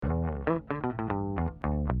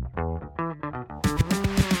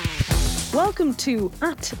Welcome to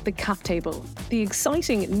At the Cap Table, the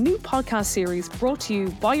exciting new podcast series brought to you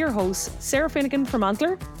by your hosts, Sarah Finnegan from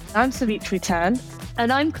Antler. I'm Savitri Tan.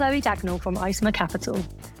 And I'm Chloe Dagnall from Isomer Capital.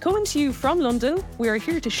 Coming to you from London, we are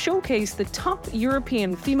here to showcase the top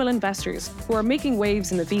European female investors who are making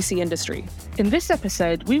waves in the VC industry. In this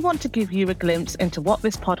episode, we want to give you a glimpse into what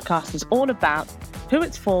this podcast is all about, who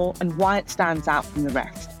it's for, and why it stands out from the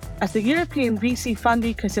rest. As the European VC fund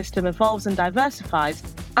ecosystem evolves and diversifies,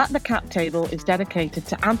 At the Cap Table is dedicated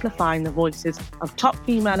to amplifying the voices of top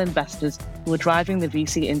female investors who are driving the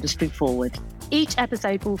VC industry forward. Each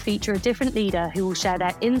episode will feature a different leader who will share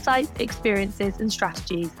their insights, experiences, and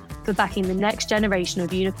strategies for backing the next generation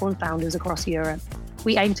of unicorn founders across Europe.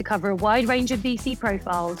 We aim to cover a wide range of VC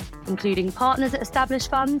profiles, including partners at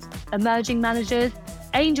established funds, emerging managers,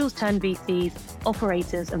 angels turned VCs,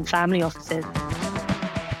 operators, and family offices.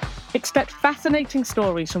 Expect fascinating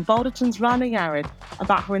stories from Balderton's Rana Yared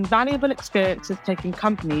about her invaluable experiences taking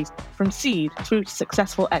companies from seed through to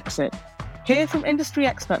successful exit. Hear from industry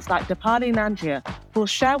experts like Dipali Nangia, who will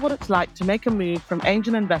share what it's like to make a move from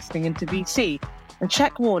angel investing into VC, and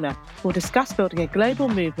Czech Warner, who will discuss building a global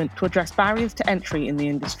movement to address barriers to entry in the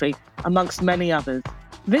industry, amongst many others.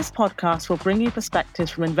 This podcast will bring you perspectives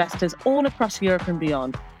from investors all across Europe and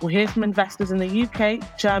beyond. We'll hear from investors in the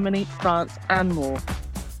UK, Germany, France, and more.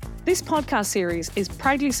 This podcast series is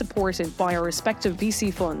proudly supported by our respective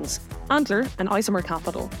VC funds, Antler and Isomer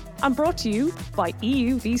Capital, and brought to you by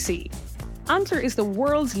EU VC. Antler is the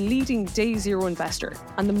world's leading day zero investor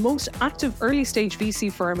and the most active early-stage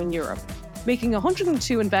VC firm in Europe, making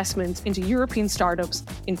 102 investments into European startups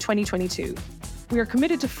in 2022. We are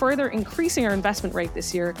committed to further increasing our investment rate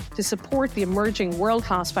this year to support the emerging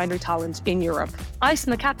world-class founder talent in Europe.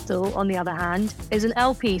 Isomer Capital, on the other hand, is an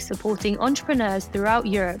LP supporting entrepreneurs throughout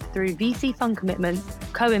Europe through VC fund commitments,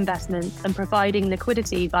 co-investments, and providing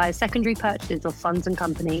liquidity via secondary purchases of funds and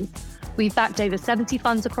companies. We've backed over 70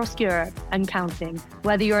 funds across Europe and counting.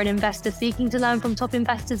 Whether you're an investor seeking to learn from top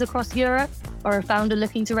investors across Europe or a founder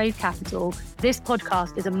looking to raise capital, this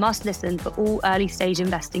podcast is a must-listen for all early-stage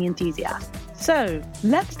investing enthusiasts. So,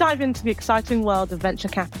 let's dive into the exciting world of venture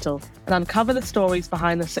capital and uncover the stories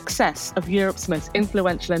behind the success of Europe's most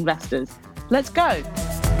influential investors. Let's go!